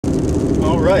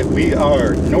Alright, we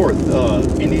are north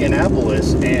of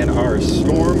Indianapolis and our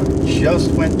storm just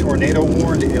went tornado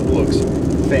warned. It looks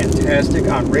fantastic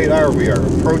on radar. We are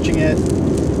approaching it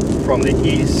from the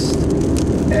east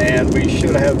and we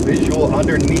should have visual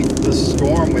underneath the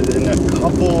storm within a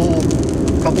couple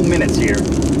minutes here.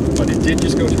 But it did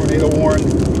just go tornado warned.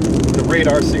 The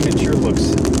radar signature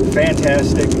looks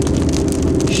fantastic.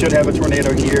 Should have a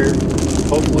tornado here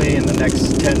hopefully in the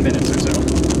next 10 minutes or so.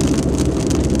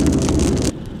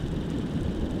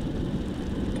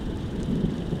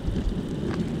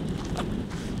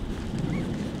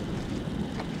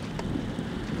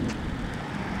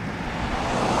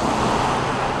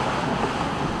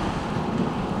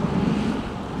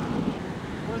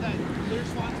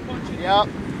 Yep.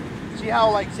 See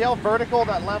how vertical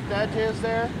that left edge is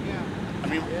there? Yeah. I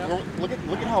mean, yeah. Look at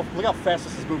how fast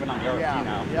this is moving on the RFP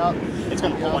now. Yep. It's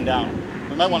going to pull one down.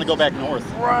 We might want to go back north.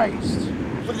 Christ.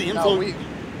 Look at the inflow. No,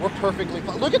 we're perfectly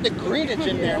fine. Look at the greenage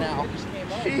in there now.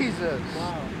 Jesus.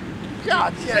 Wow.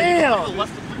 God damn. Look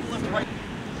at the left, right.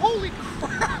 Holy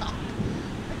crap. I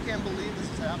can't believe this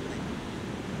is happening.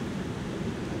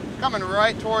 It's coming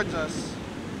right towards us.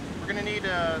 We're going to need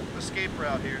a escape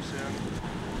route here soon.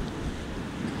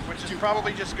 Which is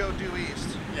probably just go due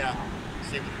east. Yeah.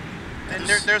 And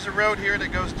there's a road here that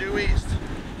goes due east.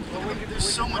 Well, there's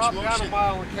so much motion.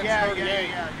 Yeah, you're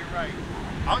right.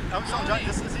 I was telling Johnny,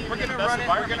 this isn't even we're gonna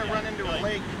run into a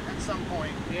lake at some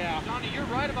point. Yeah. Johnny, you're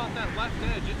right about that left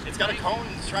edge. It's got a cone.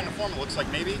 It's trying to form. It looks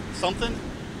like maybe something.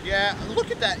 Yeah.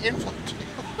 Look at that inflow.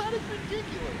 That is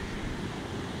ridiculous.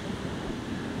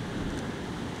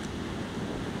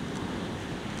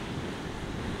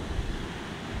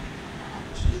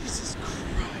 Jesus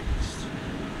Christ.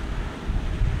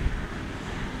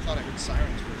 I thought I heard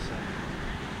sirens for a second.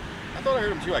 I thought I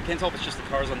heard them too. I can't tell if it's just the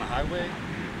cars on the highway.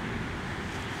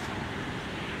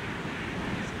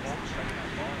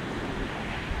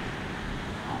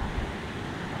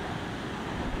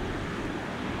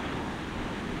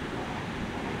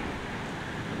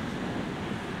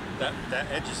 That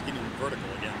edge is getting vertical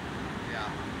again.